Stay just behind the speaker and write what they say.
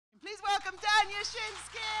welcome Dan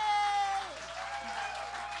Yashinsky.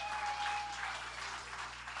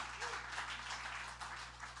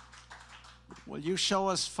 Will you show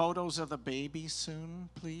us photos of the baby soon,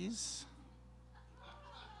 please?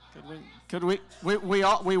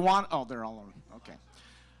 We want, oh, they're all on, okay.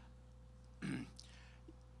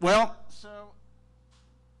 Well,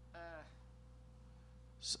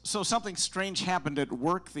 so something strange happened at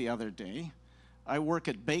work the other day. I work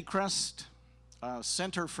at Baycrest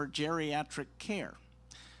Center for Geriatric Care.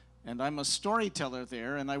 And I'm a storyteller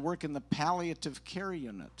there, and I work in the palliative care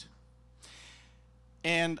unit.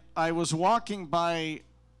 And I was walking by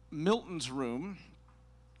Milton's room.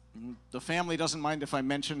 The family doesn't mind if I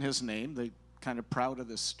mention his name. They're kind of proud of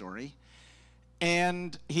this story.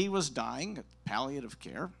 And he was dying at palliative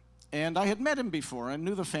care. And I had met him before and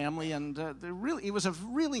knew the family, and he was a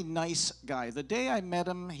really nice guy. The day I met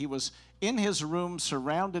him, he was in his room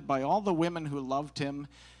surrounded by all the women who loved him,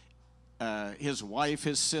 his wife,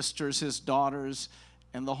 his sisters, his daughters,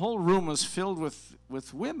 and the whole room was filled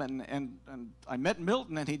with women. And I met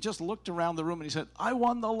Milton, and he just looked around the room and he said, "I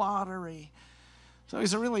won the lottery." So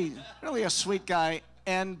he's a really a sweet guy.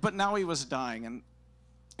 But now he was dying,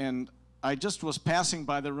 and I just was passing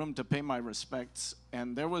by the room to pay my respects,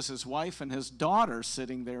 and there was his wife and his daughter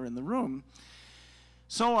sitting there in the room.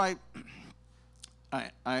 So I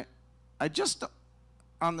just,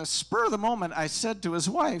 on the spur of the moment, I said to his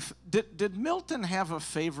wife, did Milton have a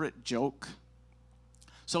favorite joke?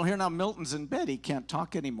 So here now Milton's in bed. He can't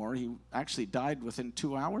talk anymore. He actually died within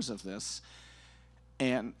 2 hours of this.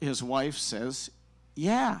 And his wife says,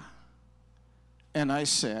 "Yeah." And I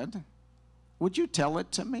said, "Would you tell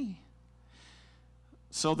it to me?"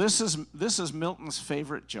 So this is Milton's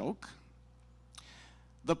favorite joke.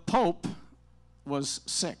 The Pope was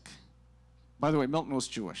sick. By the way, Milton was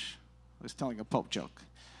Jewish. I was telling a Pope joke.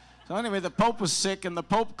 So anyway, the Pope was sick, and the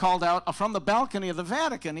Pope called out from the balcony of the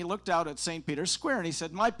Vatican. He looked out at St. Peter's Square, and he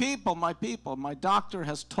said, my people, my doctor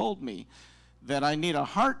has told me that I need a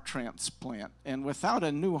heart transplant, and without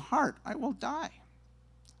a new heart, I will die.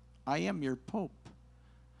 I am your Pope.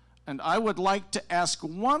 And I would like to ask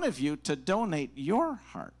one of you to donate your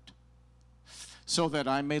heart so that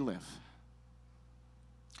I may live."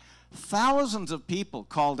 Thousands of people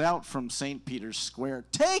called out from St. Peter's Square,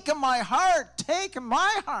 "Take my heart, take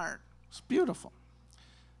my heart." It's beautiful.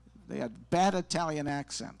 They had bad Italian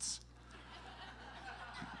accents.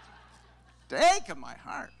 "Take my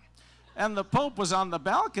heart." And the Pope was on the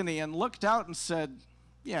balcony and looked out and said,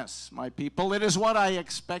 "Yes, my people, it is what I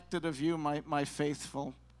expected of you, my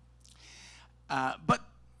faithful. But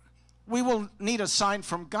we will need a sign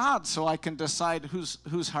from God so I can decide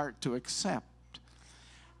whose heart to accept."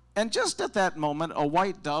 And just at that moment, a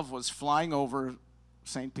white dove was flying over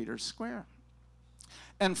St. Peter's Square.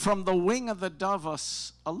 And from the wing of the dove,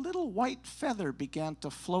 a little white feather began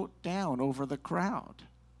to float down over the crowd.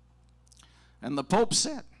 And the Pope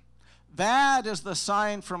said, "That is the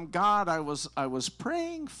sign from God I was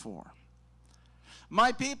praying for.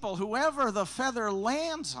 My people, whoever the feather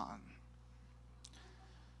lands on,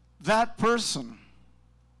 that person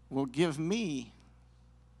will give me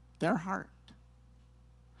their heart."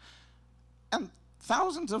 And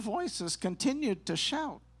thousands of voices continued to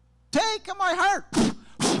shout, "Take my heart!"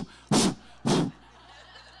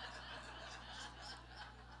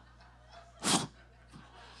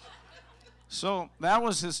 So that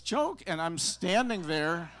was his joke, and I'm standing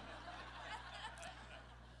there,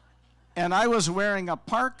 and I was wearing a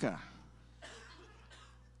parka.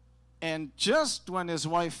 And just when his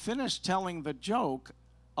wife finished telling the joke,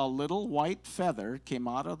 a little white feather came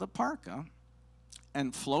out of the parka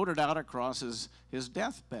and floated out across his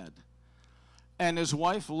deathbed. And his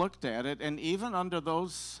wife looked at it, and even under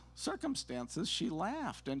those circumstances, she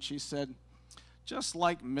laughed, and she said, "Just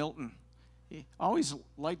like Milton, he always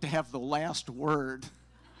liked to have the last word."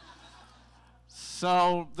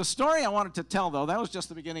 So the story I wanted to tell, though, that was just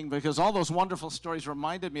the beginning, because all those wonderful stories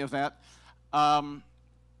reminded me of that.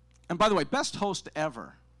 And by the way, best host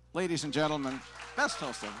ever. Ladies and gentlemen, best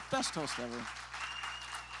host ever, best host ever.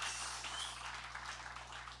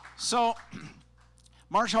 So,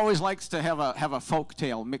 Marsha always likes to have a folk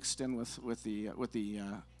tale mixed in with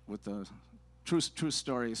the true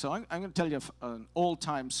story. So I'm going to tell you an old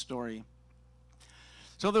time story.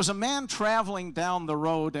 So there's a man traveling down the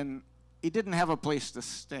road, and he didn't have a place to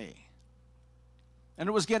stay, and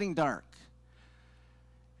it was getting dark.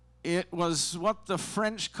 It was what the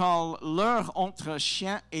French call l'heure entre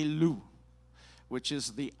chien et loup, which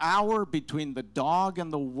is the hour between the dog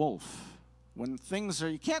and the wolf, when things are,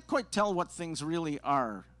 you can't quite tell what things really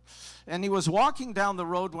are. And he was walking down the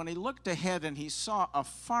road when he looked ahead and he saw a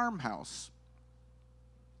farmhouse.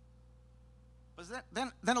 But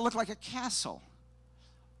then it looked like a castle.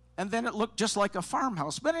 And then it looked just like a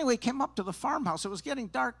farmhouse. But anyway, he came up to the farmhouse. It was getting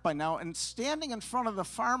dark by now, and standing in front of the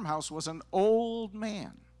farmhouse was an old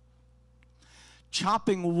man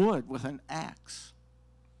chopping wood with an axe.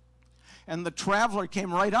 And the traveler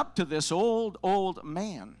came right up to this old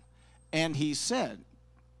man, and he said,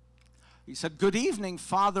 "Good evening,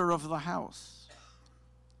 father of the house.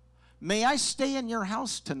 May I stay in your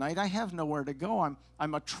house tonight? I have nowhere to go.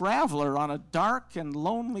 I'm a traveler on a dark and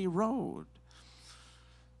lonely road."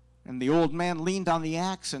 And the old man leaned on the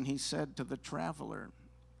axe and he said to the traveler,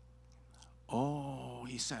 "Oh,"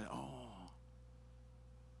 he said, "oh,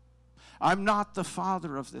 I'm not the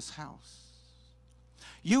father of this house.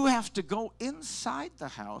 You have to go inside the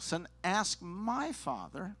house and ask my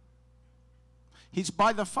father. He's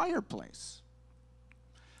by the fireplace."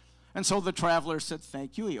 And so the traveler said,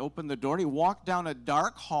 "Thank you." He opened the door. He walked down a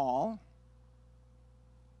dark hall.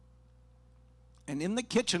 And in the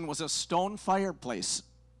kitchen was a stone fireplace.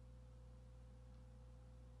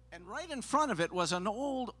 And right in front of it was an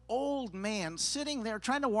old man sitting there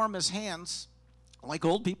trying to warm his hands, like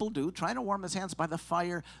old people do, trying to warm his hands by the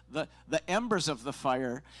fire, the embers of the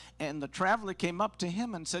fire. And the traveler came up to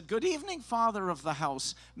him and said, "Good evening, father of the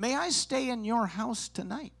house. May I stay in your house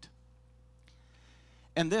tonight?"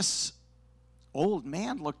 And this old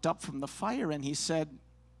man looked up from the fire and he said,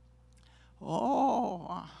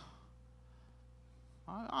 "Oh,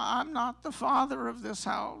 I'm not the father of this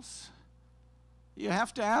house. You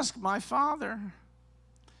have to ask my father.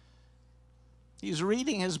 He's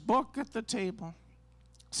reading his book at the table."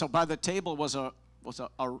 So by the table was a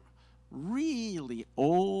really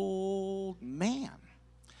old man.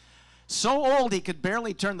 So old he could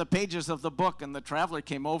barely turn the pages of the book, and the traveler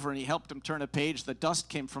came over and he helped him turn a page. The dust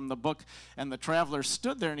came from the book, and the traveler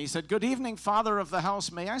stood there and he said, "Good evening, father of the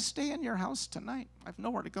house. May I stay in your house tonight? I have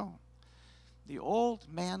nowhere to go." The old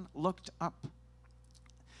man looked up,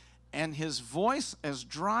 and his voice, as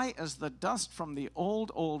dry as the dust from the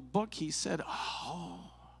old book, he said, "I'm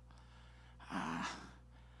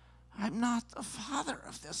not the father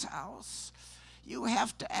of this house. You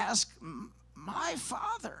have to ask my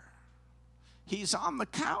father. He's on the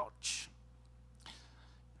couch."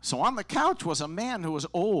 So on the couch was a man who was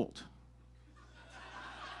old.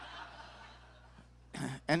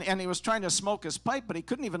 And he was trying to smoke his pipe, but he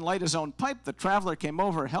couldn't even light his own pipe. The traveler came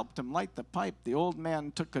over, helped him light the pipe. The old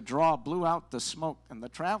man took a draw, blew out the smoke, and the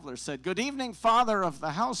traveler said, "Good evening, father of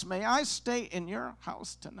the house. May I stay in your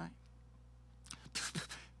house tonight?"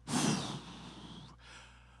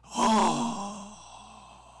 "Oh,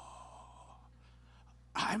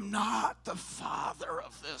 I'm not the father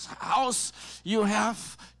of this house. You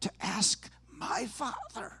have to ask my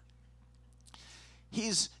father.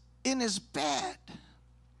 He's in his bed."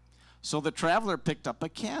 So the traveler picked up a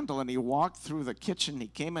candle and he walked through the kitchen. He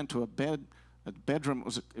came into a bedroom.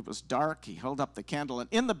 It was dark. He held up the candle, and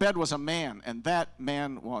in the bed was a man, and that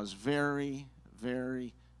man was very,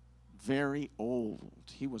 very, very old.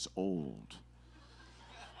 He was old.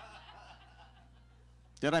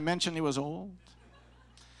 Did I mention he was old?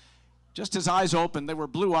 Just his eyes opened. They were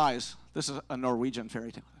blue eyes. This is a Norwegian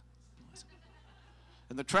fairy tale.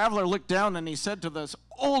 And the traveler looked down and he said to this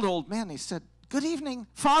old man, he said, "Good evening,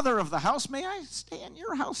 father of the house. May I stay in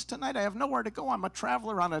your house tonight? I have nowhere to go. I'm a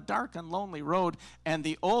traveler on a dark and lonely road." And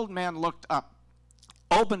the old man looked up,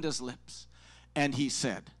 opened his lips, and he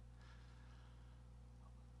said,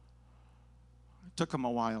 it took him a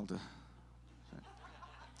while to,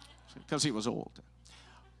 because he was old,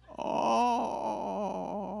 "Oh,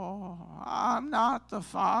 I'm not the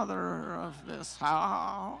father of this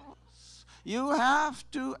house. You have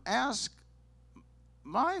to ask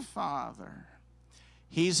my father.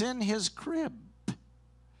 He's in his crib."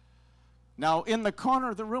 Now, in the corner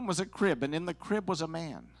of the room was a crib, and in the crib was a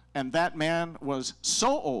man. And that man was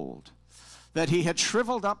so old that he had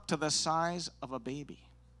shriveled up to the size of a baby.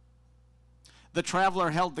 The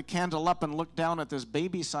traveler held the candle up and looked down at this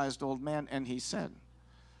baby-sized old man, and he said,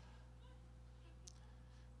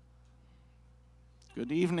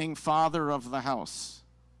 "Good evening, father of the house.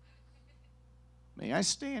 May I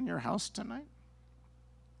stay in your house tonight?"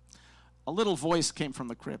 A little voice came from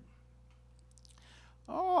the crib.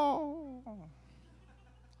 "Oh,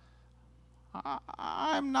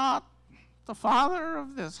 I'm not the father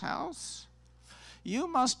of this house. You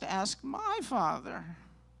must ask my father.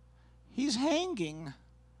 He's hanging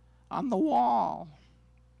on the wall."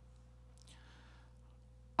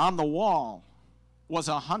 On the wall was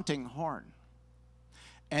a hunting horn.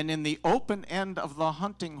 And in the open end of the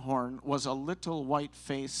hunting horn was a little white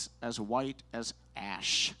face as white as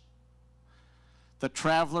ash. The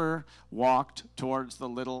traveler walked towards the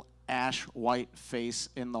little ash white face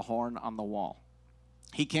in the horn on the wall.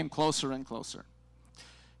 He came closer and closer.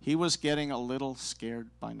 He was getting a little scared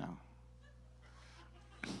by now.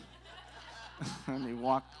 And he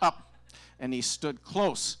walked up and he stood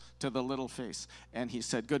close to the little face. And he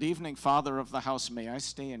said, "Good evening, father of the house. May I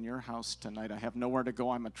stay in your house tonight? I have nowhere to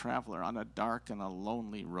go. I'm a traveler on a dark and a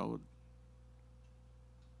lonely road."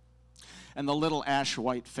 And the little ash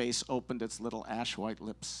white face opened its little ash white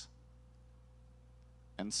lips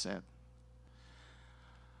and said,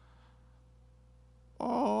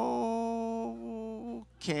 "Okay."